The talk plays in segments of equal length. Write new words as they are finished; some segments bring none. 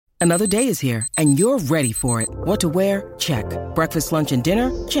Another day is here, and you're ready for it. What to wear? Check. Breakfast, lunch, and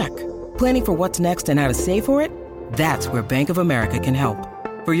dinner? Check. Planning for what's next and how to save for it? That's where Bank of America can help.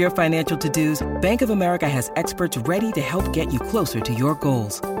 For your financial to-dos, Bank of America has experts ready to help get you closer to your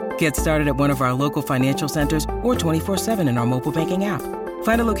goals. Get started at one of our local financial centers or 24/7 in our mobile banking app.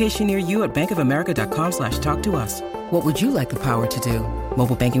 Find a location near you at bankofamerica.com/talktous. What would you like the power to do?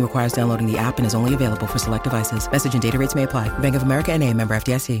 Mobile banking requires downloading the app and is only available for select devices. Message and data rates may apply. Bank of America N.A., member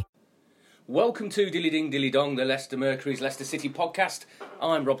FDIC. Welcome to Dilly Ding Dilly Dong, the Leicester Mercury's Leicester City podcast.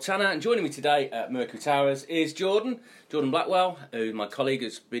 I'm Rob Tanner, and joining me today at Mercury Towers is Jordan Blackwell, who my colleague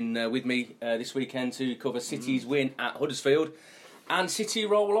has been with me this weekend to cover City's win at Huddersfield. And City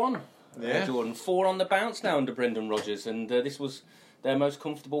roll on. Jordan, 4 on the bounce now under Brendan Rodgers, and this was their most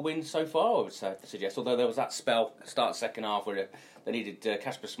comfortable win so far, I would suggest, although there was that spell, start second half, where they needed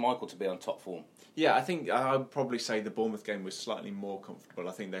Kasper Schmeichel to be on top form. Yeah, I think I would probably say the Bournemouth game was slightly more comfortable.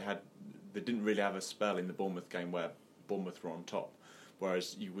 I think they didn't really have a spell in the Bournemouth game where Bournemouth were on top,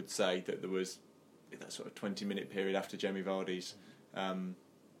 whereas you would say that there was that sort of 20-minute period after Jamie Vardy's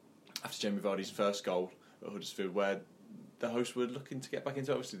first goal at Huddersfield where the hosts were looking to get back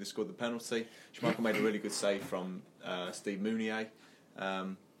into it. Obviously they scored the penalty. Schmeichel made a really good save from Steve Mounier.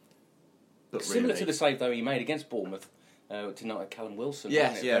 But similar to the save though he made against Bournemouth to not Callum Wilson,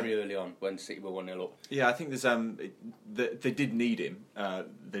 very early on when City were 1-0 up. Yeah, I think there's they did need him.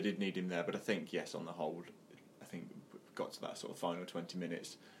 They did need him there, but I think yes, on the whole, I think we got to that sort of final 20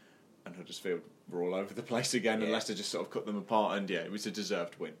 minutes, and Huddersfield were all over the place again, and Leicester just sort of cut them apart, and it was a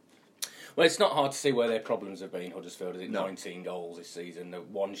deserved win. Well, it's not hard to see where their problems have been. Huddersfield, is it 19 goals this season,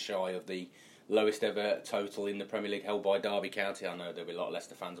 one shy of the lowest ever total in the Premier League, held by Derby County. I know there'll be a lot of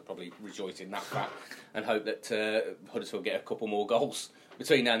Leicester fans will probably rejoice in that fact and hope that Huddersfield get a couple more goals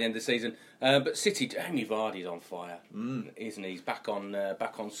between now and the end of the season. But City, Jamie Vardy's on fire, isn't he? He's back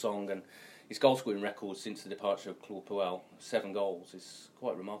on song, and his goal scoring record since the departure of Claude Puel, 7 goals, is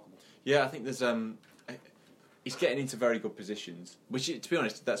quite remarkable. Yeah, I think there's he's getting into very good positions, which to be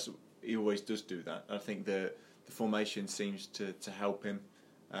honest, he always does do that. I think the formation seems to help him.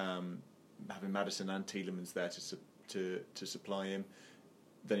 Having Maddison and Tielemans there to supply him,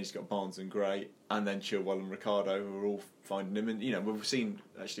 then he's got Barnes and Gray, and then Chilwell and Ricardo who are all finding him. And we've seen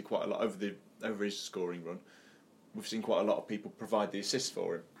actually quite a lot over his scoring run. We've seen quite a lot of people provide the assists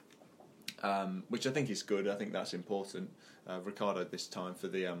for him, which I think is good. I think that's important. Ricardo this time for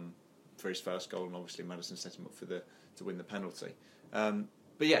his first goal, and obviously Maddison set him up to win the penalty. But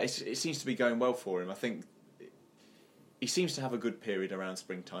yeah, it seems to be going well for him. I think he seems to have a good period around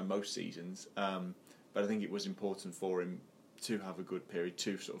springtime most seasons, but I think it was important for him to have a good period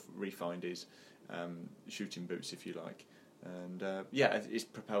to sort of refine his shooting boots, if you like. And it's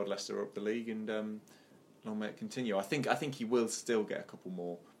propelled Leicester up the league, and long may it continue. I think he will still get a couple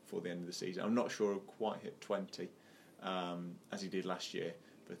more before the end of the season. I'm not sure he'll quite hit 20 as he did last year.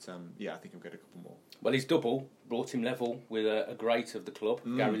 But I think he'll get a couple more. Well, his double brought him level with a great of the club,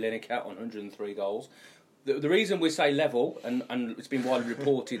 Gary Lineker, on 103 goals. The reason we say level, and it's been widely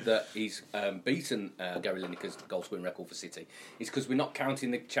reported that he's beaten Gary Lineker's goal scoring record for City, is because we're not counting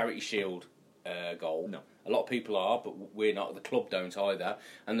the Charity Shield goal. No. A lot of people are, but we're not. The club don't either.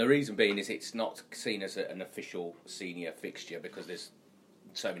 And the reason being is it's not seen as an official senior fixture because there's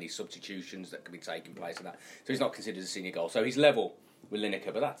so many substitutions that can be taking place and that. So he's not considered a senior goal. So he's level with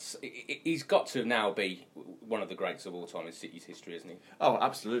Lineker, but he's got to now be one of the greats of all time in City's history, isn't he? Oh,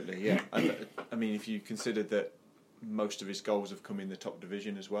 absolutely, yeah. I mean, if you consider that most of his goals have come in the top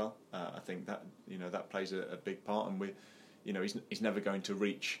division as well, I think that that plays a big part. And he's never going to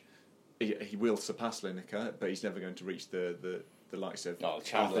reach. He will surpass Lineker, but he's never going to reach the likes of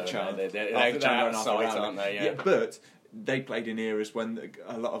Chandler. They're outside, aren't they? Yeah, but they played in eras when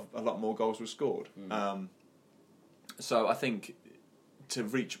a lot more goals were scored. So I think to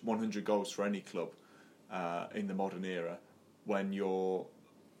reach 100 goals for any club in the modern era, when you're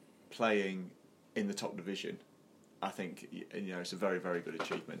playing in the top division, I think it's a very, very good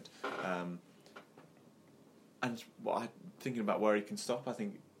achievement. And thinking about where he can stop, I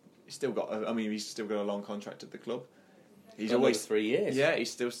think he's still got a long contract at the club. He's always 3 years. Yeah, he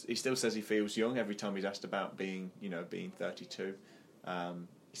still says he feels young every time he's asked about being 32.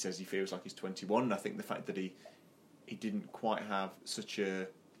 He says he feels like he's 21. And I think the fact that he didn't quite have such a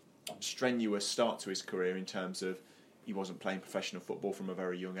strenuous start to his career in terms of he wasn't playing professional football from a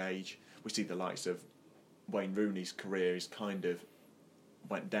very young age. We see the likes of Wayne Rooney's career is kind of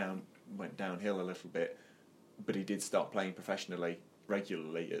went downhill a little bit, but he did start playing professionally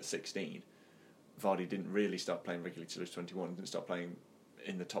regularly at 16. Vardy didn't really start playing regularly until he was 21, didn't start playing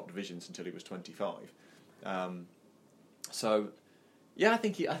in the top divisions until he was 25. So Yeah, I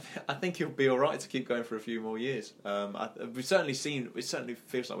think he'll be all right to keep going for a few more years. We've certainly seen. It certainly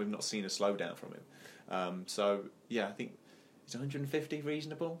feels like we've not seen a slowdown from him. So yeah, I think is 150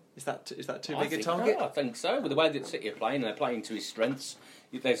 reasonable? Is that too big a target? I think so. With the way that City are playing, they're playing to his strengths.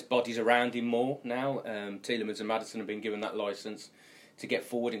 There's bodies around him more now. Tielemans and Maddison have been given that licence to get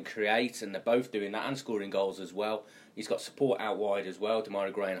forward and create, and they're both doing that and scoring goals as well. He's got support out wide as well.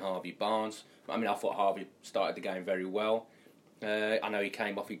 Demarai Gray and Harvey Barnes. I mean, I thought Harvey started the game very well. I know he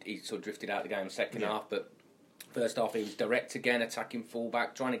came off, he sort of drifted out of the game in the second half, but first half he was direct again, attacking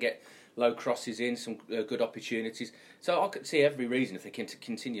full-back, trying to get low crosses in, some good opportunities. So I could see every reason if they can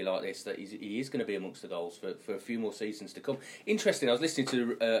continue like this that he is going to be amongst the goals for a few more seasons to come. Interesting, I was listening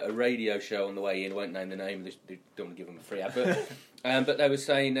to a radio show on the way in, I won't name the name, they don't want to give him a free advert, but they were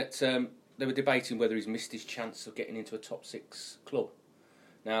saying that they were debating whether he's missed his chance of getting into a top 6 club.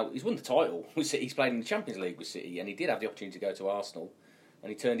 Now, he's won the title with City. He's played in the Champions League with City, and he did have the opportunity to go to Arsenal, and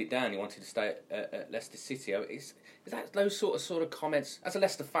he turned it down. He wanted to stay at Leicester City. Is that those sort of comments? As a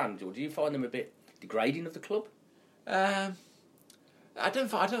Leicester fan, George, do you find them a bit degrading of the club? I don't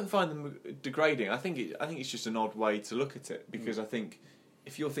find them degrading. I think it's just an odd way to look at it, because I think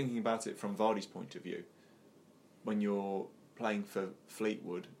if you're thinking about it from Vardy's point of view, when you're playing for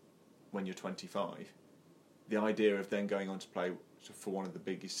Fleetwood when you're 25, the idea of then going on to play for one of the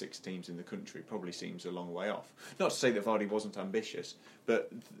biggest 6 teams in the country probably seems a long way off. Not to say that Vardy wasn't ambitious,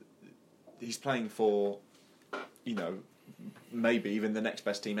 but he's playing for, maybe even the next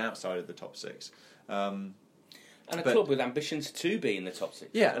best team outside of the top 6. And a club with ambitions to be in the top 6.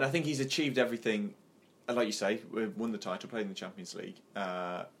 Yeah, and I think he's achieved everything. Like you say, won the title, played in the Champions League,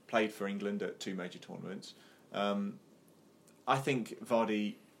 played for England at 2 major tournaments. I think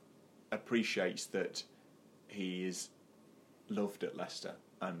Vardy appreciates that he is loved at Leicester,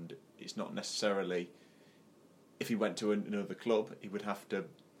 and it's not necessarily, if he went to another club, he would have to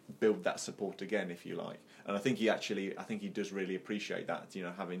build that support again, if you like. And I think he does really appreciate that,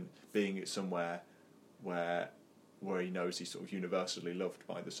 being at somewhere where he knows he's sort of universally loved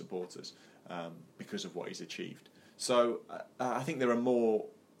by the supporters because of what he's achieved. So I think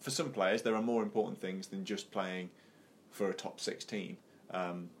for some players, there are more important things than just playing for a top 6 team.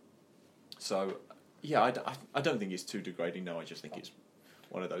 Yeah, I don't think it's too degrading. No, I just think it's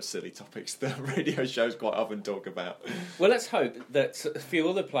one of those silly topics that radio shows quite often talk about. Well, let's hope that a few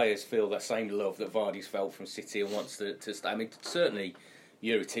other players feel that same love that Vardy's felt from City and wants to stay. I mean, certainly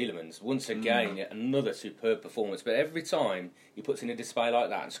Youri Tielemans, once again, yet another superb performance. But every time he puts in a display like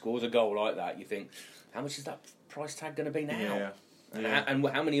that and scores a goal like that, you think, how much is that price tag going to be now? Yeah. And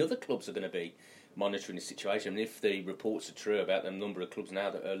how many other clubs are going to be monitoring the situation? And if the reports are true about the number of clubs now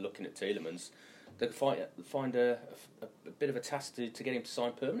that are looking at Tielemans, they find a bit of a task to get him to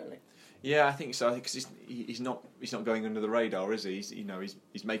sign permanently. Yeah, I think so. I think because he's not going under the radar, is he?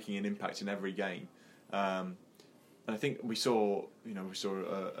 He's making an impact in every game, and I think we saw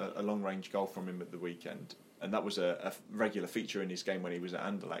a long range goal from him at the weekend, and that was a regular feature in his game when he was at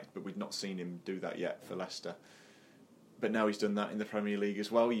Anderlecht. But we'd not seen him do that yet for Leicester. But now he's done that in the Premier League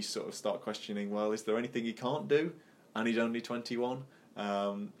as well. You sort of start questioning, well, is there anything he can't do? And he's only 21.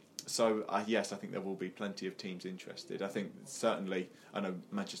 So, yes, I think there will be plenty of teams interested. I think certainly, I know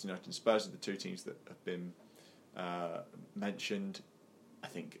Manchester United and Spurs are the 2 teams that have been mentioned. I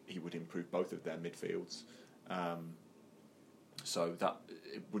think he would improve both of their midfields. So that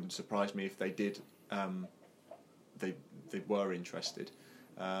it wouldn't surprise me if they did. They were interested.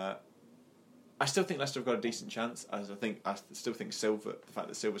 I still think Leicester have got a decent chance. I still think the fact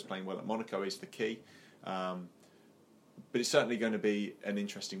that Silva's playing well at Monaco is the key. But it's certainly going to be an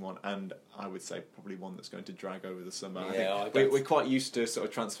interesting one, and I would say probably one that's going to drag over the summer. Yeah, we're quite used to sort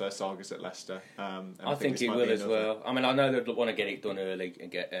of transfer sagas at Leicester. And I think he will as well. I mean, I know they'd want to get it done early and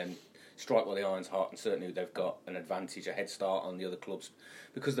get strike while the iron's hot, and certainly they've got an advantage, a head start on the other clubs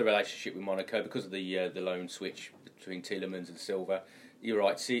because of the relationship with Monaco, because of the loan switch between Tielemans and Silva. You're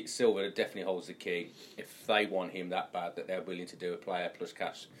right, Silva definitely holds the key. If they want him that bad that they're willing to do a player plus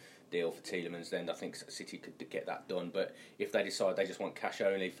cash deal for Tielemans, then I think City could get that done. But if they decide they just want cash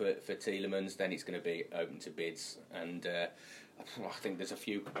only for Tielemans, then it's going to be open to bids. And I think there's a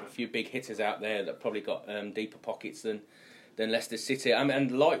few big hitters out there that probably got deeper pockets than Leicester City. I mean,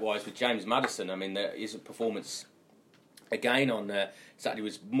 and likewise with James Maddison. I mean, his performance again on Saturday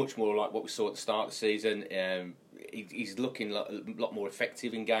was much more like what we saw at the start of the season. He's looking a lot more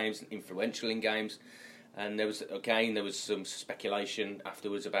effective in games, influential in games. And there was some speculation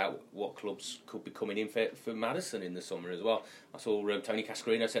afterwards about what clubs could be coming in for Maddison in the summer as well. I saw Tony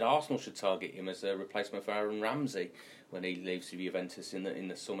Cascarino said Arsenal should target him as a replacement for Aaron Ramsey when he leaves for Juventus in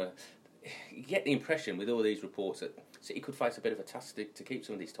the summer. You get the impression with all these reports that City could face a bit of a task to keep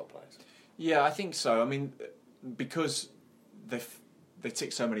some of these top players. Yeah, I think so. I mean, because they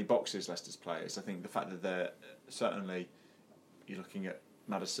tick so many boxes, Leicester's players. I think the fact that they're certainly, you're looking at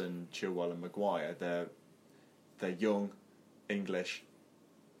Maddison, Chilwell, and Maguire. They're young, English,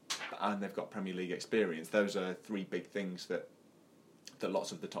 and they've got Premier League experience. Those are three big things that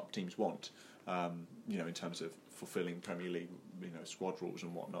lots of the top teams want. In terms of fulfilling Premier League, squad rules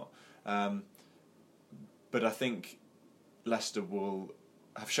and whatnot. But I think Leicester will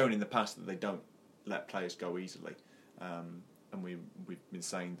have shown in the past that they don't let players go easily. And we've been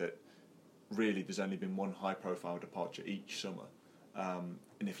saying that really there's only been one high-profile departure each summer. And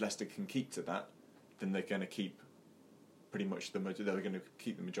if Leicester can keep to that, then they're going to keep pretty much they're going to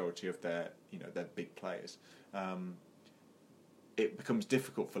keep the majority of their big players. It becomes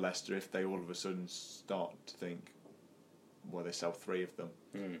difficult for Leicester if they all of a sudden start to think, well, they sell three of them.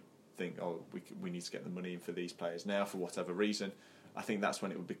 Think, we need to get the money in for these players now for whatever reason. I think that's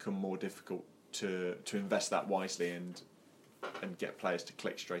when it would become more difficult to invest that wisely and get players to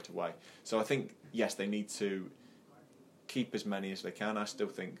click straight away. So I think, yes, they need to keep as many as they can. I still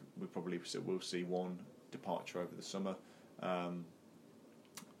think we probably will see one departure over the summer. I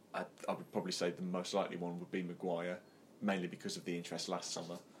would probably say the most likely one would be Maguire, mainly because of the interest last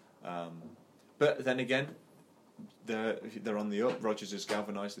summer. But then again, they're on the up. Rodgers has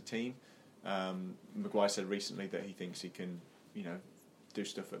galvanised the team. Maguire said recently that he thinks he can, do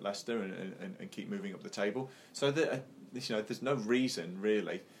stuff at Leicester and keep moving up the table. So that there's no reason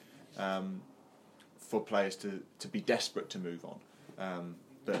really for players to be desperate to move on.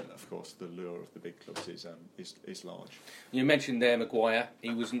 But of course, the lure of the big clubs is large. You mentioned there Maguire. He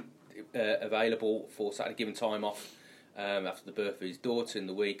wasn't available for Saturday, given time off after the birth of his daughter in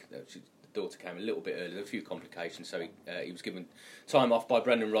the week. The daughter came a little bit early, there were a few complications, so he was given time off by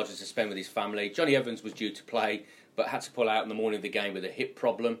Brendan Rodgers to spend with his family. Johnny Evans was due to play, but had to pull out in the morning of the game with a hip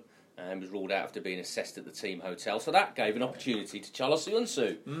problem, and was ruled out after being assessed at the team hotel. So that gave an opportunity to Charles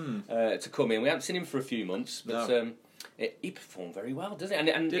Söyüncü to come in. We haven't seen him for a few months, but he performed very well, doesn't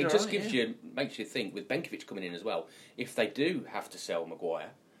it? And it just makes you think, with Benkovic coming in as well, if they do have to sell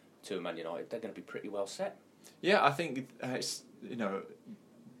Maguire to Man United, they're going to be pretty well set. Yeah, I think it's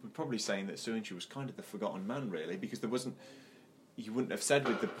we're probably saying that Söyüncü was kind of the forgotten man, really, because you wouldn't have said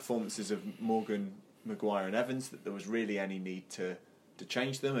with the performances of Morgan, Maguire and Evans that there was really any need to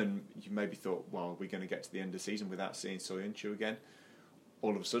change them, and you maybe thought, well, we're going to get to the end of the season without seeing Söyüncü again.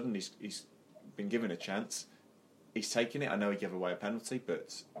 All of a sudden, he's been given a chance. He's taken it. I know he gave away a penalty,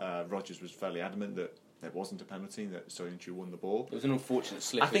 but Rodgers was fairly adamant that there wasn't a penalty, that Söyüncü won the ball. It was an unfortunate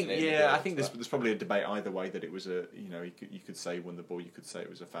slip. I think there's probably a debate either way that it was you could say he won the ball, you could say it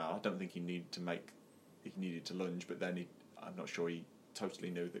was a foul. I don't think he needed to lunge, but then I'm not sure he totally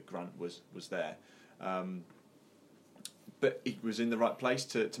knew that Grant was there. But he was in the right place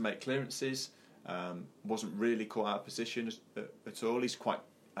to make clearances. Wasn't really caught out of position at all.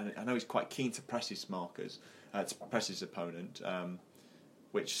 I know he's quite keen to press his markers, to press his opponent.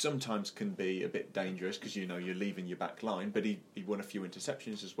 Which sometimes can be a bit dangerous because you're leaving your back line. But he won a few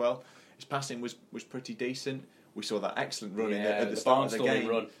interceptions as well. His passing was pretty decent. We saw that excellent run at the start of the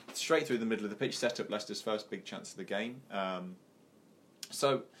game, straight through the middle of the pitch, set up Leicester's first big chance of the game.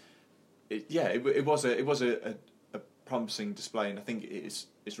 It was a promising display, and I think it's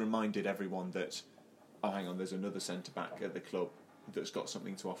reminded everyone that, oh, hang on, there's another centre back at the club that's got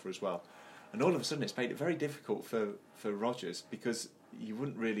something to offer as well. And all of a sudden, it's made it very difficult for Rodgers, because you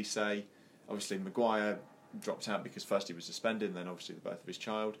wouldn't really say, obviously Maguire dropped out because first he was suspended, and then obviously the birth of his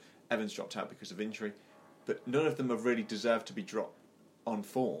child. Evans dropped out because of injury, but none of them have really deserved to be dropped on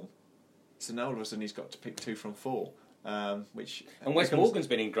form. So now all of a sudden he's got to pick 2 from 4, and Wes Morgan's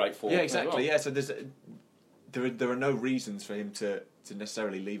been in great form. Yeah, exactly. Well. Yeah, so there are no reasons for him to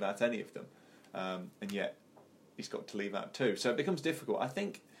necessarily leave out any of them, and yet he's got to leave out 2. So it becomes difficult. I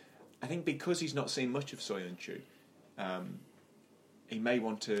think because he's not seen much of Söyüncü, he may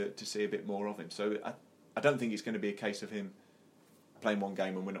want to see a bit more of him. So I don't think it's going to be a case of him playing one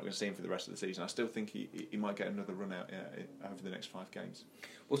game and we're not going to see him for the rest of the season. I still think he might get another run out over the next 5 games.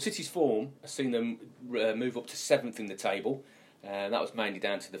 Well, City's form has seen them move up to 7th in the table. That was mainly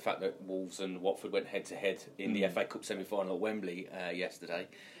down to the fact that Wolves and Watford went head-to-head in the FA Cup semi-final at Wembley yesterday.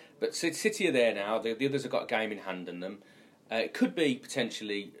 But City are there now. The others have got a game in hand on them. It could be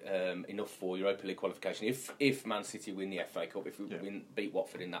potentially enough for Europa League qualification if Man City win the FA Cup, if we beat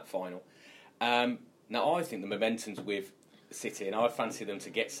Watford in that final. Now, I think the momentum's with City, and I fancy them to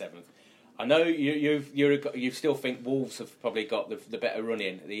get 7th. I know you still think Wolves have probably got the better run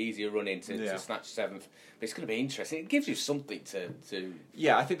in, the easier run in to snatch 7th, but it's going to be interesting. It gives you something to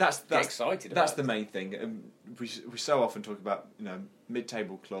yeah, I think that's get excited that's about. the main thing. We so often talk about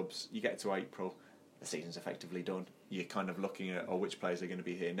mid-table clubs. You get to April, the season's effectively done. You're kind of looking at which players are going to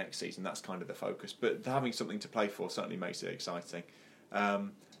be here next season. That's kind of the focus. But having something to play for certainly makes it exciting.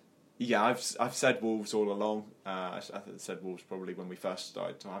 Yeah, I've said Wolves all along. I said Wolves probably when we first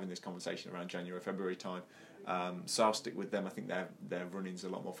started having this conversation around January, February time. So I'll stick with them. I think their running's a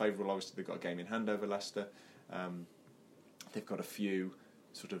lot more favourable. Obviously, they've got a game in hand over Leicester. They've got a few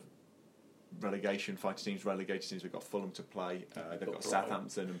sort of relegation fighting teams, relegated teams. They've got Fulham to play. They've got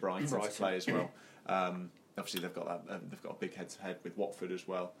Southampton and Brighton to play as well. Obviously, they've got a big head-to-head with Watford as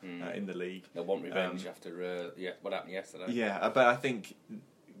well in the league. They'll want revenge after what happened yesterday. Yeah, but I think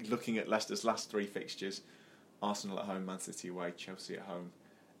looking at Leicester's last 3 fixtures, Arsenal at home, Man City away, Chelsea at home,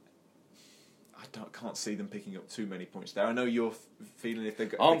 can't see them picking up too many points there. I know you're feeling if they've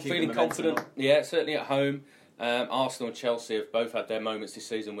got. I'm feeling confident. Yeah, certainly at home. Arsenal and Chelsea have both had their moments this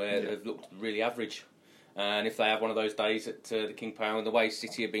season where they've looked really average. And if they have one of those days at the King Power, and the way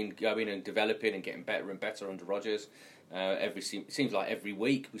City have been going and developing and getting better and better under Rodgers, it seems like every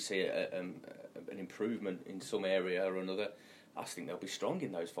week we see an improvement in some area or another. I think they'll be strong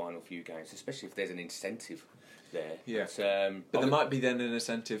in those final few games, especially if there's an incentive there. Yeah, but there might be then an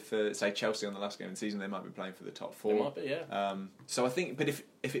incentive for, say, Chelsea on the last game of the season. They might be playing for the top 4. There might be, yeah. So I think, but if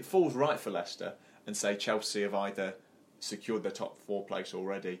it falls right for Leicester, and say Chelsea have either secured their top 4 place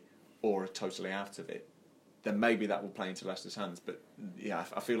already or are totally out of it, then maybe that will play into Leicester's hands. But yeah,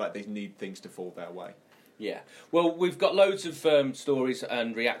 I feel like they need things to fall their way. Yeah, well, we've got loads of stories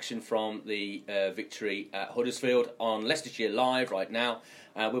and reaction from the victory at Huddersfield on Leicestershire Live right now.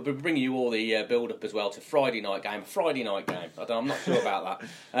 We'll be bringing you all the build-up as well to Friday night game. I'm not sure about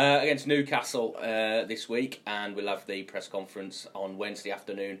that. Against Newcastle this week, and we'll have the press conference on Wednesday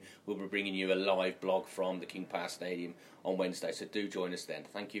afternoon. We'll be bringing you a live blog from the King Power Stadium on Wednesday, so do join us then.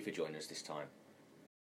 Thank you for joining us this time.